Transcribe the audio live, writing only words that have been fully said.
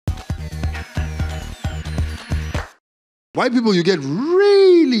White people, you get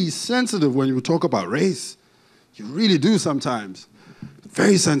really sensitive when you talk about race. You really do sometimes.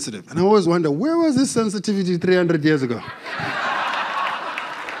 Very sensitive. And I always wonder, where was this sensitivity 300 years ago?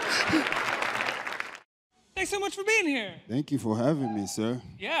 Thanks so much for being here. Thank you for having me, sir.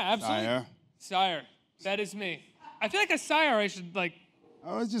 Yeah, absolutely. Sire. Sire. That is me. I feel like a sire I should, like...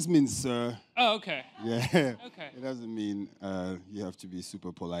 Oh, it just means sir. Oh, okay. Yeah. Okay. It doesn't mean you have to be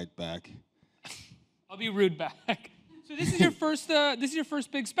super polite back. I'll be rude back. So this is your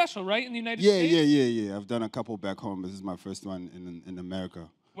first big special, right, in the United States? Yeah. I've done a couple back home. This is my first one in America.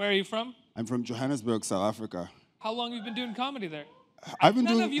 Where are you from? I'm from Johannesburg, South Africa. How long have you been doing comedy there?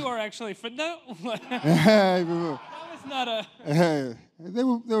 None of you are actually from... No. That was not a... They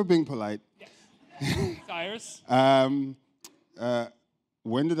were being polite. Yeah. Cyrus?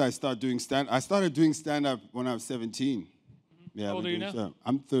 When did I start doing stand-up? I started doing stand-up when I was 17. Yeah, how old are you now?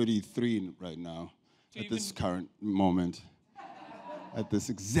 I'm 33 right now, so at this current moment, at this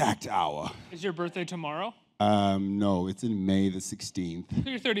exact hour. Is your birthday tomorrow? No, it's in May the 16th. So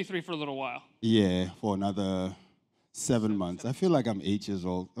you're 33 for a little while. Yeah, for another 7 months. I feel like I'm 8 years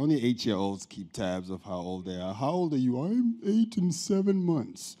old. Only 8-year-olds keep tabs of how old they are. How old are you? I'm 8 and 7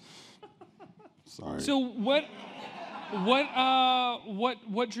 months. Sorry. So what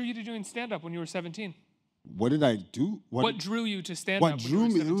drew you to doing stand-up when you were 17? What did I do? What drew you to stand-up? What drew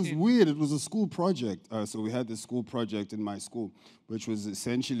me? It was weird. It was a school project. So we had this school project in my school, which was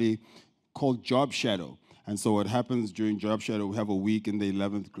essentially called Job Shadow. And so what happens during Job Shadow, we have a week in the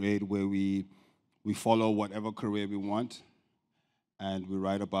 11th grade where we follow whatever career we want, and we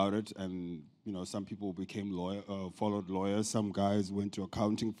write about it. And some people became followed lawyers. Some guys went to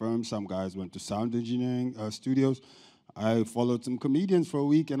accounting firms. Some guys went to sound engineering studios. I followed some comedians for a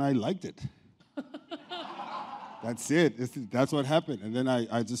week, and I liked it. That's it. That's what happened. And then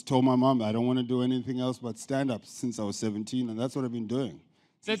I just told my mom I don't want to do anything else but stand-up since I was 17, and that's what I've been doing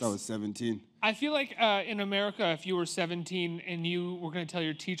since I was 17. I feel like in America, if you were 17 and you were going to tell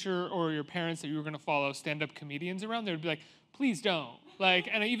your teacher or your parents that you were going to follow stand-up comedians around, they would be like, please don't.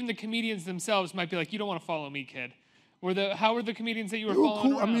 And even the comedians themselves might be like, you don't want to follow me, kid. How were the comedians that you were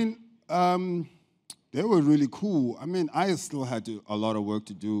following around? I mean, they were really cool. I mean, I still had a lot of work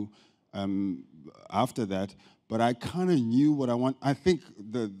to do after that, but I kind of knew what I want. I think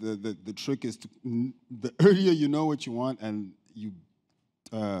the trick is the earlier you know what you want and you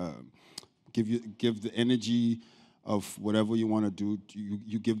give the energy of whatever you want to do,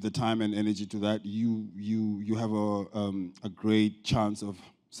 you give the time and energy to that, you have a great chance of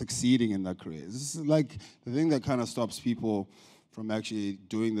succeeding in that career. This is like the thing that kind of stops people from actually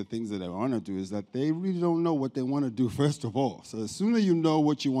doing the things that they want to do is that they really don't know what they want to do, first of all. So the sooner you know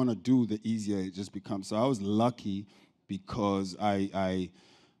what you want to do, the easier it just becomes. So I was lucky because I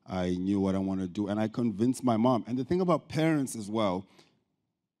knew what I wanted to do, and I convinced my mom. And the thing about parents as well,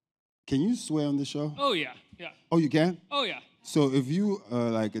 can you swear on the show? Oh, yeah. Oh, you can? Oh, yeah. So if you are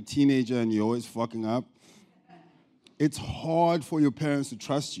like a teenager and you're always fucking up, it's hard for your parents to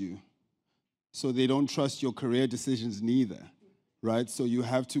trust you. So they don't trust your career decisions neither, right? So you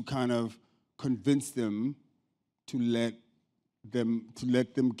have to kind of convince them to let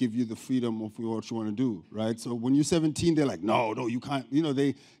them give you the freedom of what you want to do, right? So when you're 17, they're like, no, you can't.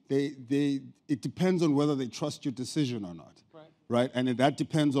 It depends on whether they trust your decision or not, right? And that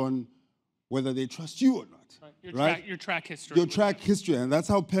depends on whether they trust you or not. Right. Your track history. Your track history, and that's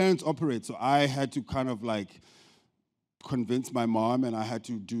how parents operate. So I had to kind of like convince my mom, and I had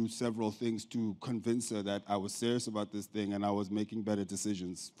to do several things to convince her that I was serious about this thing and I was making better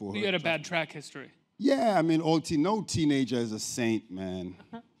decisions for her. You had a bad track history. Yeah, I mean, no teenager is a saint, man.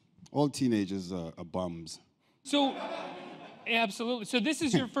 All teenagers are bums. So, absolutely. So this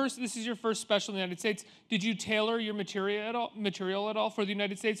is your first special in the United States. Did you tailor your material at all for the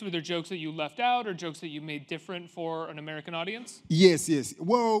United States? Were there jokes that you left out or jokes that you made different for an American audience? Yes.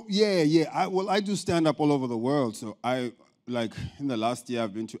 Well, yeah. I do stand up all over the world. So in the last year,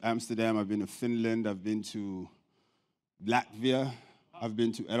 I've been to Amsterdam, I've been to Finland, I've been to Latvia, I've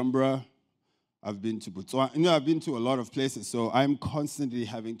been to Edinburgh, I've been to Botswana. I've been to a lot of places. So I'm constantly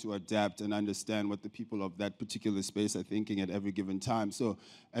having to adapt and understand what the people of that particular space are thinking at every given time. So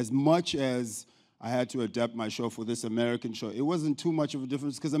as much as I had to adapt my show for this American show, it wasn't too much of a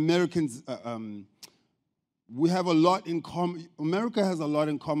difference because Americans, we have a lot in common. America has a lot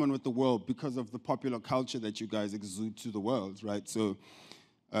in common with the world because of the popular culture that you guys exude to the world, right? So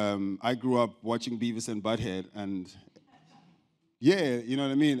I grew up watching Beavis and Butthead, and yeah, you know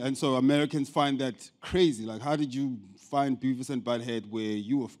what I mean? And so Americans find that crazy. Like, how did you find Beavis and Butthead where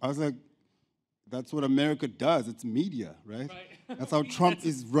you were? I was like, that's what America does. It's media, right? That's how Trump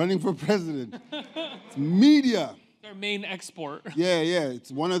is running for president. It's media. our main export. Yeah,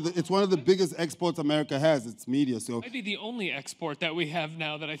 it's one of the biggest exports America has. It's media. So Might be the only export that we have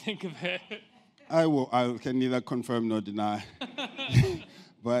now that I think of it. I can neither confirm nor deny.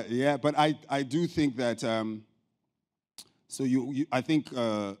 But yeah, but I do think that so I think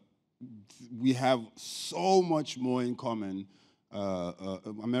we have so much more in common.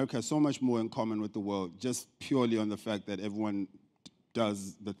 America has so much more in common with the world, just purely on the fact that everyone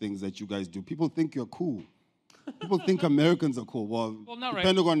does the things that you guys do. People think you're cool. People think Americans are cool. Well, not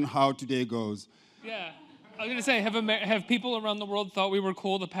depending on how today goes. Yeah. I was going to say, have people around the world thought we were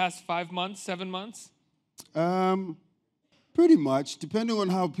cool the past 5 months, 7 months? Pretty much. Depending on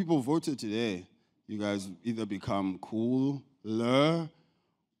how people voted today, you guys either become cooler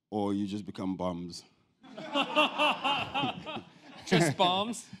or you just become bums. Just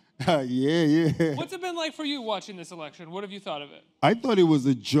bombs? Yeah. What's it been like for you watching this election? What have you thought of it? I thought it was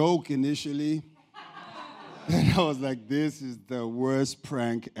a joke initially. And I was like, this is the worst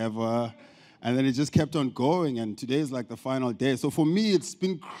prank ever. And then it just kept on going, and today is like the final day. So for me, it's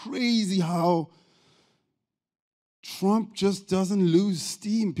been crazy how Trump just doesn't lose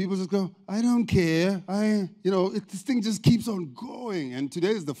steam. People just go, I don't care. This thing just keeps on going. And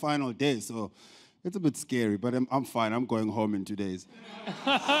today is the final day, so it's a bit scary, but I'm fine. I'm going home in 2 days.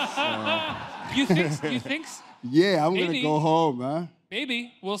 You think? Yeah, I'm going to go home, huh?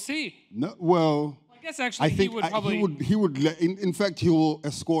 Maybe. We'll see. No, well, I guess actually he would in fact, he will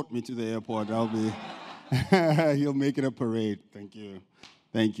escort me to the airport. He'll make it a parade. Thank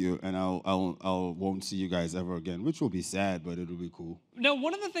you, and I won't see you guys ever again, which will be sad, but it'll be cool. Now,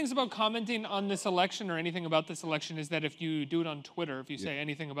 one of the things about commenting on this election or anything about this election is that if you do it on Twitter, if you say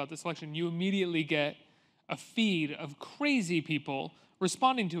anything about this election, you immediately get a feed of crazy people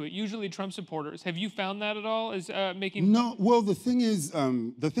responding to it, usually Trump supporters. Have you found that at all? No, well, the thing is,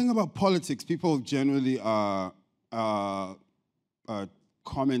 the thing about politics, people generally are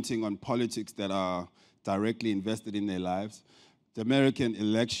commenting on politics that are directly invested in their lives. The American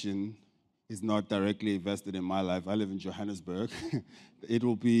election is not directly invested in my life. I live in Johannesburg. It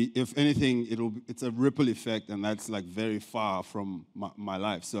will be, if anything, it's a ripple effect, and that's like very far from my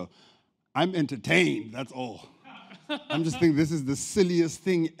life. So I'm entertained, that's all. I'm just thinking this is the silliest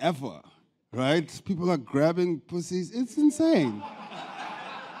thing ever, right? People are grabbing pussies. It's insane.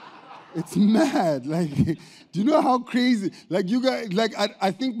 It's mad. Like, do you know how crazy? Like, you guys, like,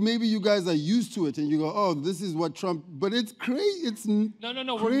 I think maybe you guys are used to it, and you go, oh, this is what Trump. But it's crazy. It's no,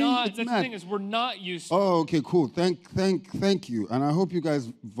 we're not. It's That's mad. the thing is, we're not used to. Oh, okay, cool. Thank you, and I hope you guys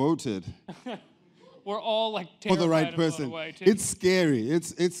voted. We're all like for the right terrified and blown person. away, too. It's scary.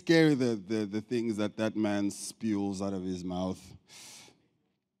 It's scary the things that man spews out of his mouth.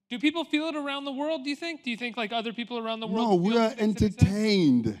 Do people feel it around the world, do you think? Do you think like other people around the world No, we feel are the things that he says?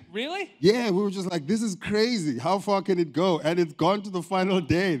 entertained. Really? Yeah, we were just like, this is crazy. How far can it go? And it's gone to the final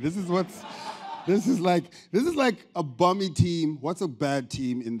day. This is like a bummy team. What's a bad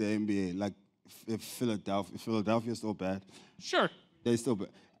team in the NBA? Like if Philadelphia's still bad. Sure. They still bad.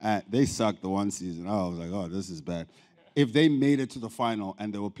 They sucked the one season. I was like, oh, this is bad. If they made it to the final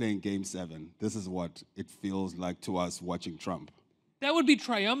and they were playing Game 7, this is what it feels like to us watching Trump. That would be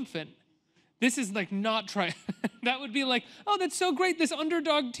triumphant. This is like not triumphant. That would be like, oh, that's so great. This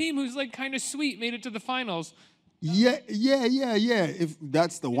underdog team who's like kind of sweet made it to the finals. Yeah. If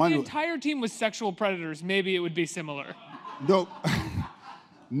that's the one. The entire team was sexual predators. Maybe it would be similar. No.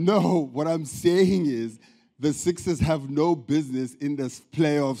 No, what I'm saying is the Sixers have no business in the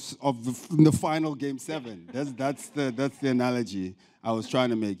playoffs in the final Game 7. That's the analogy I was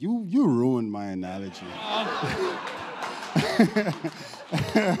trying to make. You ruined my analogy.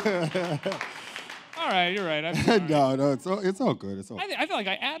 All right, you're right. No, it's all good. It's all. I feel like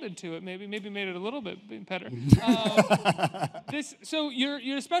I added to it. Maybe made it a little bit better. So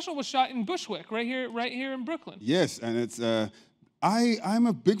your special was shot in Bushwick, right here in Brooklyn. Yes, and it's. I'm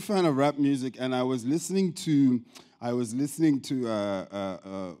a big fan of rap music, and I was listening to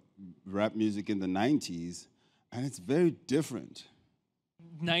rap music in the 90s, and it's very different.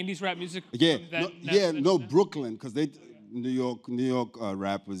 90s rap music. Brooklyn, because New York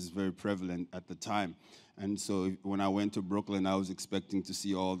rap was very prevalent at the time, and so when I went to Brooklyn, I was expecting to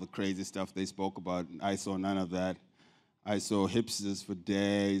see all the crazy stuff they spoke about. I saw none of that. I saw hipsters for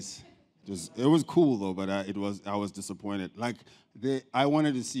days. It was cool though, but I was disappointed. Like I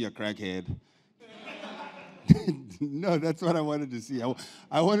wanted to see a crackhead. No, that's what I wanted to see.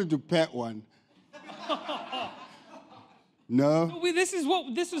 I wanted to pet one. No. This is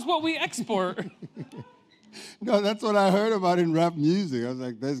what we export. No, that's what I heard about in rap music. I was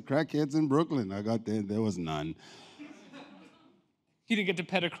like, there's crackheads in Brooklyn. I got there, there was none. You didn't get to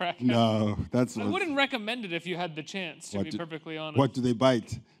pet a crackhead. No, that's. I wouldn't recommend it if you had the chance. To be perfectly honest. What do they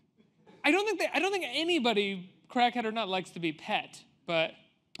bite? I don't think anybody, crackhead or not, likes to be pet. But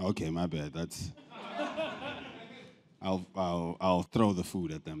okay, my bad. That's. I'll throw the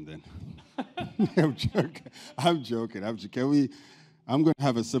food at them then. I'm joking. I'm joking. I'm going to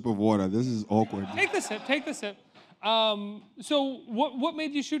have a sip of water. This is awkward. Take the sip. Take the sip. So what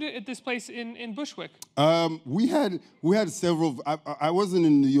made you shoot it at this place in Bushwick? We had several. I wasn't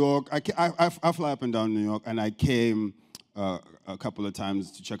in New York. I fly up and down New York, and I came a couple of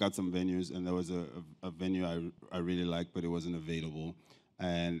times to check out some venues, and there was a venue I really liked, but it wasn't available.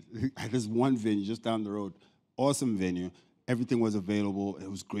 And there's one venue just down the road, awesome venue. Everything was available. It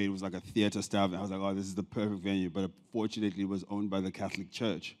was great. It was like a theater style. And I was like, oh, this is the perfect venue. But unfortunately, it was owned by the Catholic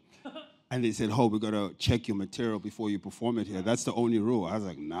Church. And they said, oh, we got to check your material before you perform it here. That's the only rule. I was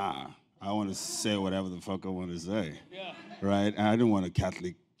like, nah, I want to say whatever the fuck I want to say. Yeah. Right? And I didn't want a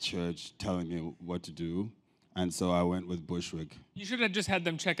Catholic church telling me what to do. And so I went with Bushwick. You should have just had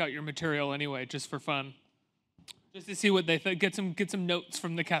them check out your material anyway, just for fun. Just to see what they think. Get some notes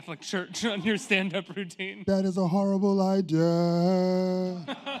from the Catholic Church on your stand-up routine. That is a horrible idea.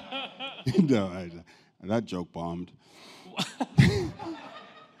 No, that joke bombed.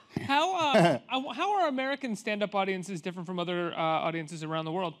 How are American stand-up audiences different from other audiences around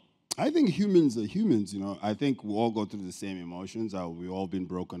the world? I think humans are humans, you know. I think we all go through the same emotions. We've all been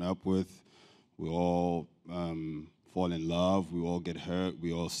broken up with. We all fall in love. We all get hurt.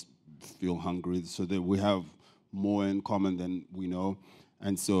 We all feel hungry. So that we have more in common than we know.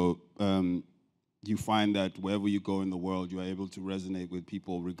 And so you find that wherever you go in the world, you are able to resonate with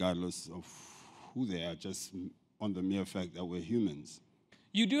people regardless of who they are, just on the mere fact that we're humans.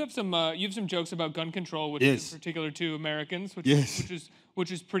 You do have some jokes about gun control, which yes. is particular to Americans, yes.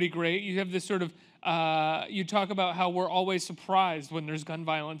 which is pretty great. You have this sort of you talk about how we're always surprised when there's gun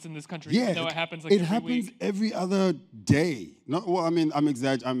violence in this country, even though it happens like every week. It happens every other day. Not well. I mean, I'm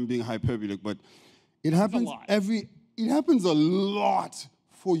exaggerating. I'm being hyperbolic, but it happens It happens a lot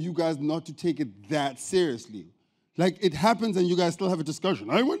for you guys not to take it that seriously. Like it happens, and you guys still have a discussion.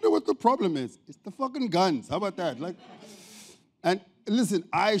 I wonder what the problem is. It's the fucking guns. How about that? Like, and. Listen,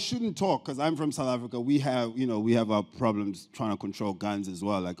 I shouldn't talk because I'm from South Africa. We have our problems trying to control guns as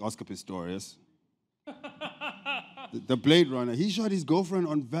well, like Oscar Pistorius. the Blade Runner, he shot his girlfriend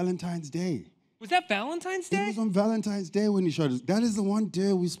on Valentine's Day. Was that Valentine's Day? It was on Valentine's Day when he shot his... That is the one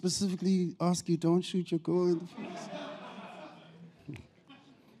day we specifically ask you, don't shoot your girl in the face.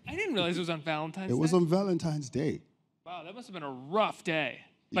 I didn't realize it was on Valentine's Day. It was on Valentine's Day. Wow, that must have been a rough day.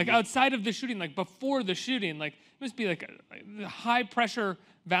 Like outside of the shooting, like before the shooting, like it must be like a high pressure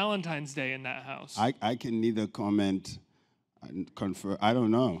Valentine's Day in that house. I can neither comment and confirm. I don't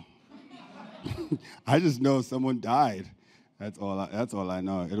know. I just know someone died. That's all I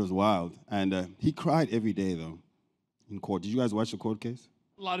know. It was wild. And he cried every day though, in court. Did you guys watch the court case?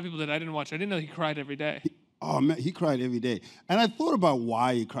 A lot of people did. I didn't watch. I didn't know he cried every day. Oh man, he cried every day. And I thought about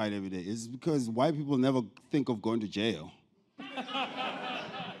why he cried every day. It's because white people never think of going to jail.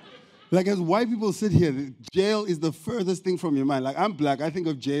 Like, as white people sit here, jail is the furthest thing from your mind. Like, I'm black, I think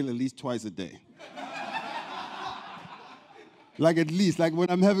of jail at least twice a day. Like, at least. Like, when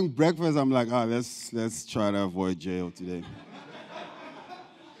I'm having breakfast, I'm like, let's try to avoid jail today.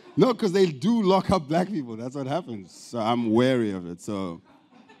 No, because they do lock up black people. That's what happens. So I'm wary of it. So,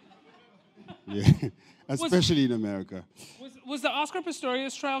 yeah. Especially in America. Was the Oscar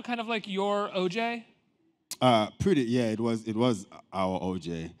Pistorius trial kind of like your OJ? Pretty, yeah, it was our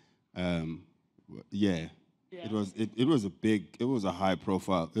OJ. Yeah. It was a high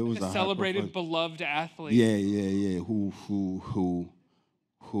profile. It was like a celebrated, beloved athlete. Yeah. Who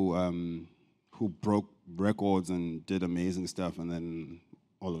broke records and did amazing stuff, and then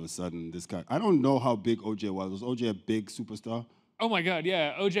all of a sudden this guy. I don't know how big OJ was. Was OJ a big superstar? Oh my God,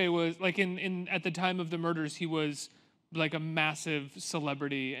 yeah. OJ was like at the time of the murders, he was like a massive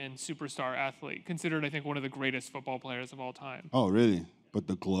celebrity and superstar athlete, considered I think one of the greatest football players of all time. Oh really? But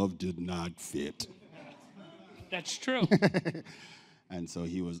the glove did not fit. That's true. And so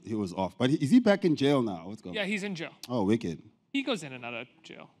he was off. But is he back in jail now? What's going on? Yeah, he's in jail. Oh, wicked. He goes in and out of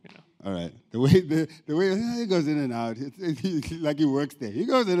jail, you know. All right. The way he goes in and out, it's like he works there. He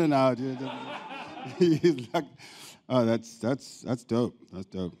goes in and out. He's like, oh, that's dope. That's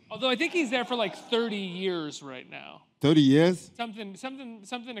dope. Although I think he's there for like 30 years right now. 30 years? Something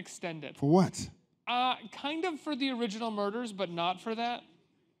extended. For what? Kind of for the original murders, but not for that.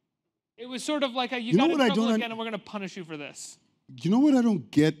 It was sort of like you got in trouble again, and we're going to punish you for this. You know what I don't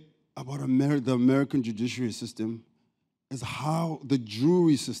get about the American judiciary system is how the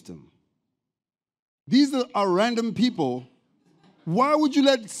jury system. These are random people Why would you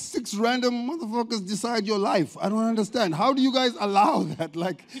let 6 random motherfuckers decide your life? I don't understand. How do you guys allow that?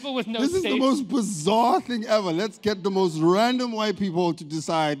 Like, People with no this is the states. most bizarre thing ever. Let's get the most random white people to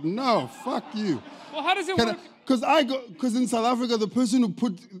decide, no, fuck you. Well, how does it work? Because in South Africa, the person who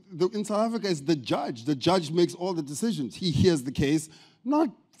in South Africa is the judge. The judge makes all the decisions. He hears the case, not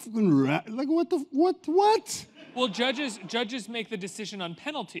fucking like what? Well, judges make the decision on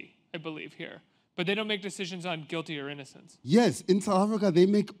penalty, I believe, here. But they don't make decisions on guilty or innocence. Yes, in South Africa, they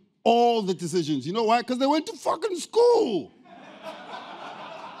make all the decisions. You know why? Because they went to fucking school.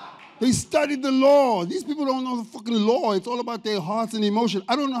 They studied the law. These people don't know the fucking law. It's all about their hearts and emotion.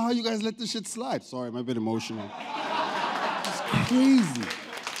 I don't know how you guys let this shit slide. Sorry, I'm a bit emotional. It's crazy.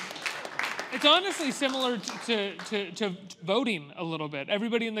 It's honestly similar to voting a little bit.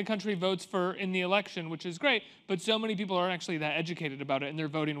 Everybody in the country votes in the election, which is great, but so many people aren't actually that educated about it, and they're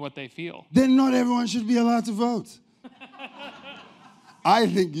voting what they feel. Then not everyone should be allowed to vote. I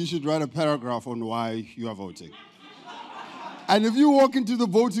think you should write a paragraph on why you are voting. And if you walk into the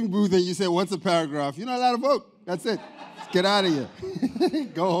voting booth and you say, what's a paragraph? You're not allowed to vote. That's it. Just get out of here.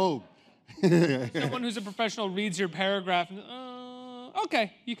 Go home. Someone who's a professional reads your paragraph and,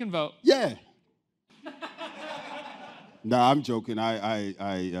 okay, you can vote. Yeah. No, I'm joking. I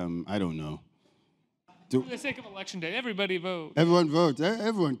don't know. For the sake of election day, everybody vote. Everyone votes.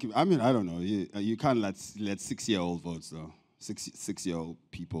 Everyone. I mean, I don't know. You can't let 6-year-old votes though. Six-year-old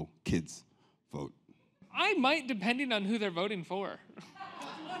people, kids, vote. I might, depending on who they're voting for.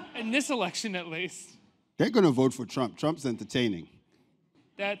 In this election, at least. They're gonna vote for Trump. Trump's entertaining.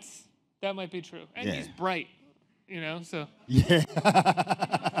 That might be true, and Yeah. he's bright. So. Yeah.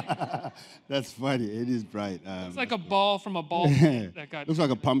 That's funny. It is bright. It's like a ball from a ball pit that got. Looks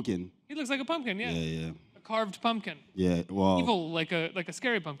like a pumpkin. He looks like a pumpkin, yeah. Yeah. A carved pumpkin. Yeah. Well. Evil, like a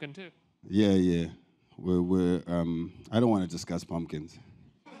scary pumpkin too. Yeah. We're I don't want to discuss pumpkins.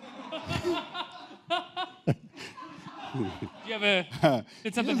 You have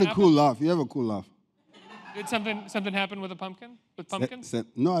did something You have a happen? cool laugh. You have a cool laugh. Did something happen with a pumpkin? With pumpkins?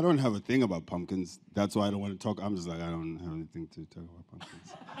 No, I don't have a thing about pumpkins. That's why I don't want to talk. I'm just like, I don't have anything to talk about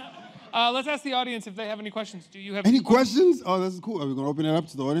pumpkins. Let's ask the audience if they have any questions. Do you have Any questions? Oh, that's cool. Are we going to open it up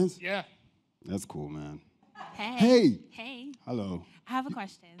to the audience? Yeah. That's cool, man. Hey. Hey. Hello. I have a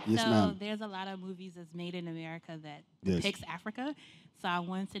question. Yes, so ma'am. there's a lot of movies that's made in America that Yes. depicts Africa. So I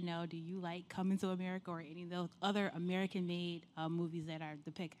wanted to know, do you like Coming to America or any of those other American-made movies that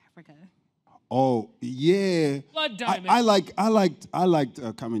depict Africa? Oh, yeah. Blood Diamond. I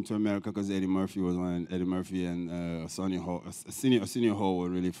liked Coming to America because Eddie Murphy was on. Eddie Murphy and Arsenio Hall were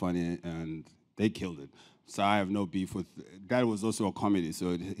really funny, and they killed it. So I have no beef with that. Was also a comedy,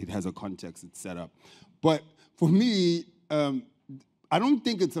 so it has a context. It's set up. But for me, I don't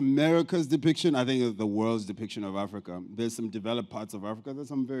think it's America's depiction. I think it's the world's depiction of Africa. There's some developed parts of Africa. There's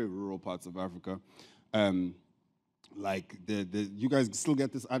some very rural parts of Africa. Like, you guys still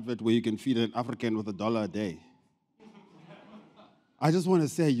get this advert where you can feed an African with $1 a day. I just want to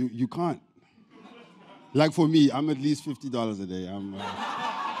say, you can't. Like for me, I'm at least $50 a day.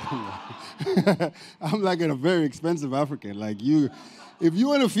 I'm like a very expensive African. Like if you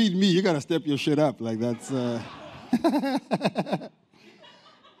want to feed me, you got to step your shit up. Like that's...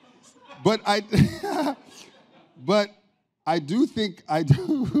 But I do think,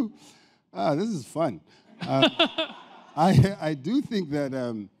 this is fun. I do think that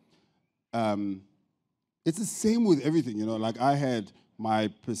it's the same with everything, like I had my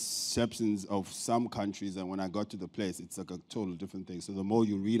perceptions of some countries, and when I got to the place, it's like a total different thing. So the more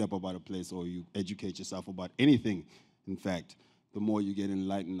you read up about a place or you educate yourself about anything, in fact, the more you get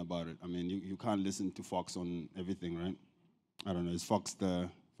enlightened about it. I mean, you can't listen to Fox on everything, right? I don't know, is Fox the...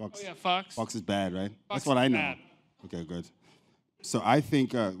 Fox? Oh, yeah, Fox. Fox is bad, right? Fox That's what I know. bad. Okay, good. So I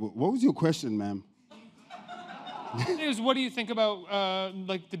think, what was your question, ma'am? What do you think about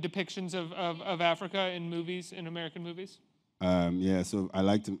like the depictions of Africa in movies, in American movies? Yeah, so I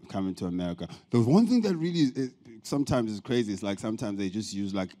like to come into America. The one thing that really sometimes is crazy is like sometimes they just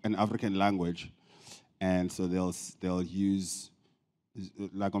use like an African language, and so they'll use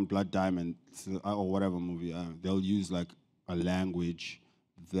like on Blood Diamond or whatever movie, they'll use like a language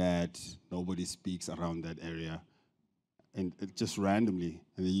that nobody speaks around that area, and just randomly,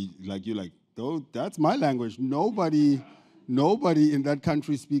 and you're like, oh, that's my language. Nobody in that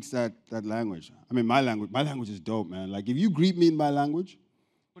country speaks that language. I mean, my language is dope, man. Like, if you greet me in my language...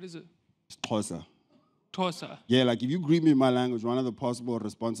 What is it? It's Xhosa. Xhosa. Yeah, like, if you greet me in my language, one of the possible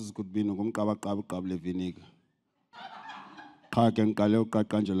responses could be...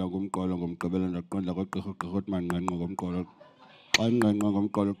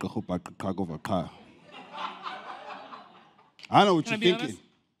 I know what Can I you're be thinking.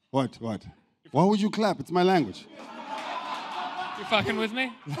 honest? What? Why would you clap? It's my language. You're fucking with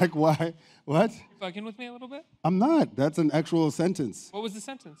me? Like, why? What? You're fucking with me a little bit? I'm not. That's an actual sentence. What was the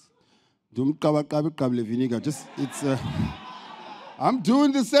sentence? Just, it's, I'm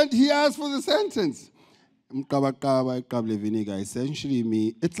doing the sentence. He asked for the sentence. Essentially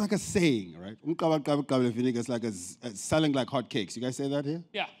me, it's like a saying, right? It's like selling like hotcakes. You guys say that here?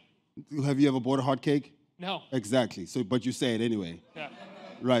 Yeah. Have you ever bought a hot cake? No. Exactly. So, but you say it anyway. Yeah.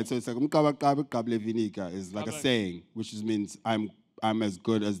 Right. So it's like is like a saying, which just means I'm as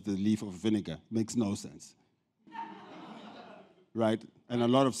good as the leaf of vinegar. Makes no sense. Right? And a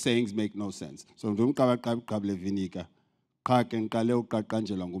lot of sayings make no sense. So but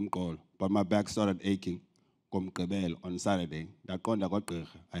my back started aching on Saturday. I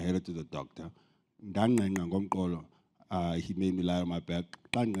headed to the doctor. He made me lie on my back.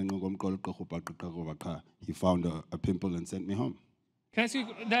 He found a pimple and sent me home. Can I ask you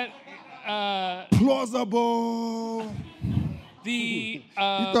that? Plausible. The You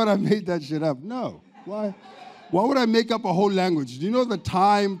thought I made that shit up? No. Why? Why would I make up a whole language? Do you know the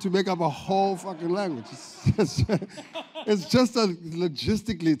time to make up a whole fucking language? It's just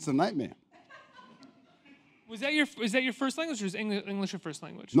logistically, it's a nightmare. was that your first language, or is English your first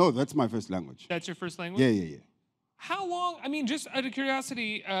language? No, that's my first language. That's your first language. Yeah. How long? I mean, just out of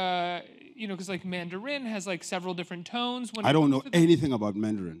curiosity, because like Mandarin has like several different tones. I don't know anything about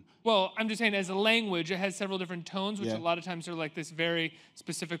Mandarin. Well, I'm just saying, as a language, it has several different tones, which Yeah. a lot of times are like this very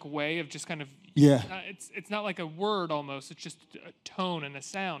specific way of just kind of. Yeah. It's not like a word almost. It's just a tone and a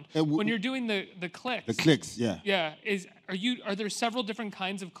sound. w- When you're doing the clicks. The clicks, yeah. Yeah. Are there several different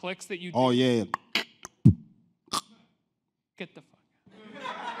kinds of clicks that you do? Oh, yeah. Get the fuck.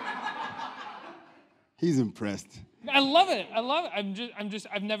 He's impressed. I love it.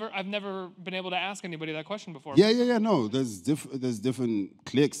 I've never been able to ask anybody that question before. Yeah. No, there's different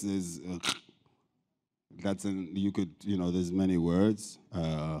clicks. There's there's many words.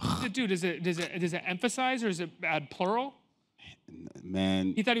 Dude, does it emphasize or does it add plural?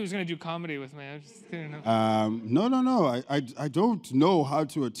 Man. He thought he was gonna do comedy with me. I just didn't know. No. I don't know how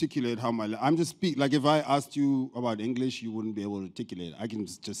to articulate how I'm just speak. Like if I asked you about English, you wouldn't be able to articulate. I can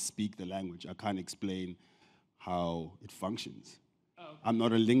just speak the language. I can't explain how it functions. Oh, okay. I'm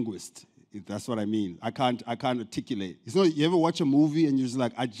not a linguist. That's what I mean. I can't articulate. You ever watch a movie and you're just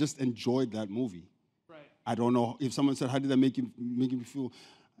like, I just enjoyed that movie. Right. I don't know if someone said, how did that make you feel?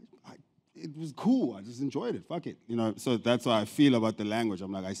 It was cool. I just enjoyed it. Fuck it. So that's how I feel about the language.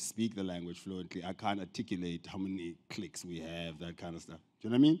 I'm like, I speak the language fluently. I can't articulate how many clicks we have, that kind of stuff. Do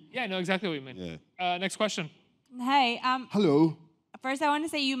you know what I mean? Yeah, I know exactly what you mean. Yeah. Next question. Hey, Hello. first I want to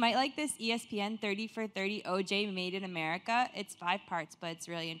say you might like this ESPN 30 for 30 OJ Made in America. It's 5 parts, but it's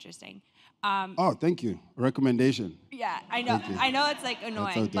really interesting. Oh, thank you. Recommendation. Yeah, I know. Thank you. I know it's like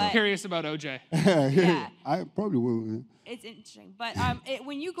annoying, okay. but Curious about OJ. yeah, I probably will. it's interesting. But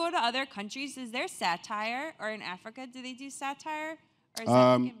when you go to other countries, is there satire? Or in Africa, do they do satire? Or is that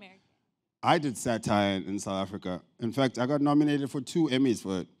like American? I did satire in South Africa. In fact, I got nominated for 2 Emmys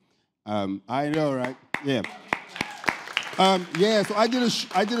for it. I know, right? Yeah. So I did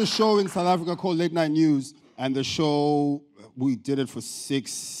a show in South Africa called Late Night News, and the show, we did it for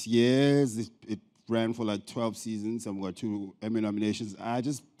 6 years. It ran for like 12 seasons, and we got 2 Emmy nominations. I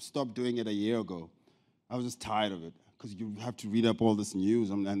just stopped doing it a year ago. I was just tired of it, because you have to read up all this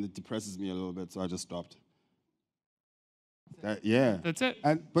news, and it depresses me a little bit, so I just stopped. Yeah. That's it.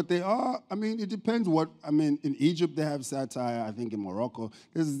 But they are, it depends in Egypt they have satire, I think in Morocco.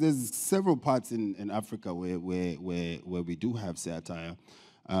 There's several parts in Africa where we do have satire.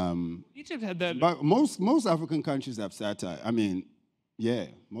 Egypt had that. But most African countries have satire. Where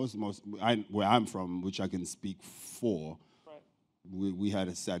I'm from, which I can speak for, we had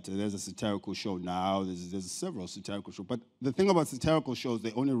a satire. There's a satirical show now. There's several satirical shows. But the thing about satirical shows,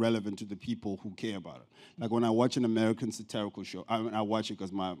 they're only relevant to the people who care about it. Like when I watch an American satirical show, I watch it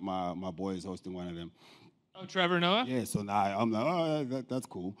because my boy is hosting one of them. Oh, Trevor Noah? Yeah, so now I'm like, oh, that's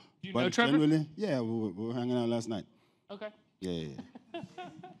cool. Do you know Trevor? Generally, yeah, we were hanging out last night. Okay. Yeah.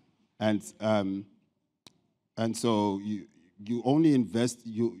 And so you only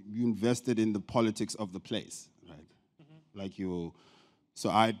invested in the politics of the place, right? Mm-hmm. So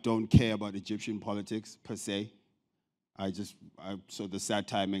I don't care about Egyptian politics per se. So the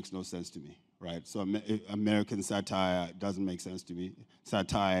satire makes no sense to me, right? So American satire doesn't make sense to me.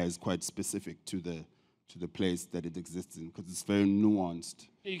 Satire is quite specific to the place that it exists in, because it's very nuanced.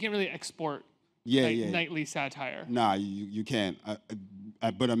 You can't really export nightly satire. Nah, you can't.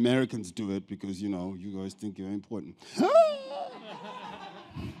 But Americans do it because, you guys think you're important.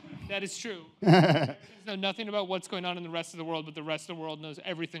 That is true. Americans know nothing about what's going on in the rest of the world, but the rest of the world knows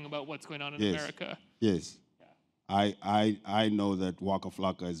everything about what's going on in America. Yes. I know that Waka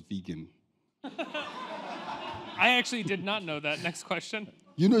Flocka is vegan. I actually did not know that. Next question.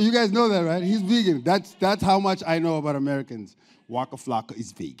 You guys know that, right? He's vegan. That's how much I know about Americans. Waka Flocka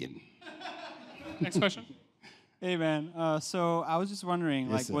is vegan. Next question. Hey, man. So I was just wondering,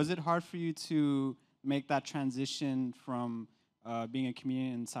 Yes, sir. was it hard for you to make that transition from being a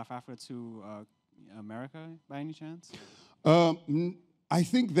comedian in South Africa to America, by any chance? I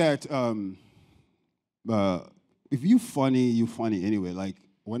think that if you're funny anyway. Like,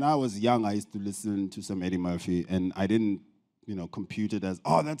 when I was young, I used to listen to some Eddie Murphy, and I didn't, compute it as,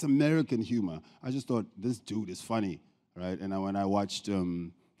 oh, that's American humor. I just thought, this dude is funny, right? And when I watched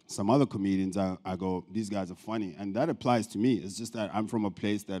some other comedians, I go, these guys are funny. And that applies to me. It's just that I'm from a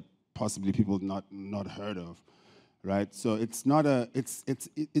place that possibly people not heard of, right? So it's not it's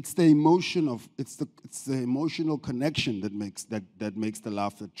the emotion of, it's the emotional connection that makes the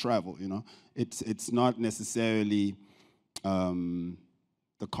laughter travel, It's not necessarily the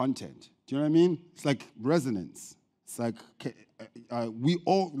content. Do you know what I mean? It's like resonance. It's like we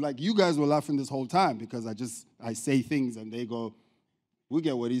all, like, you guys were laughing this whole time because I say things and they go, we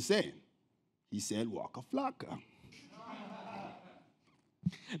get what he's saying. He said Waka Flocka.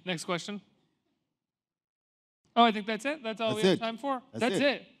 Next question. Oh, I think that's it. That's all we have time for. That's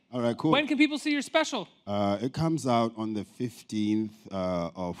it. All right, cool. When can people see your special? It comes out on the 15th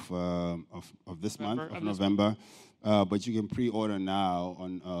of this month, of November. But you can pre-order now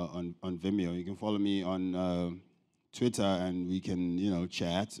on Vimeo. You can follow me on Twitter, and we can,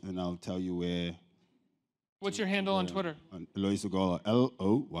 chat, and I'll tell you where. What's your handle on Twitter? Loyiso Gola,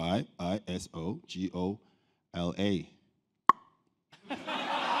 Loyisogola.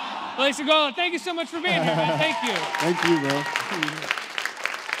 Loyiso Gola, thank you so much for being here, man. Thank you. Thank you, bro.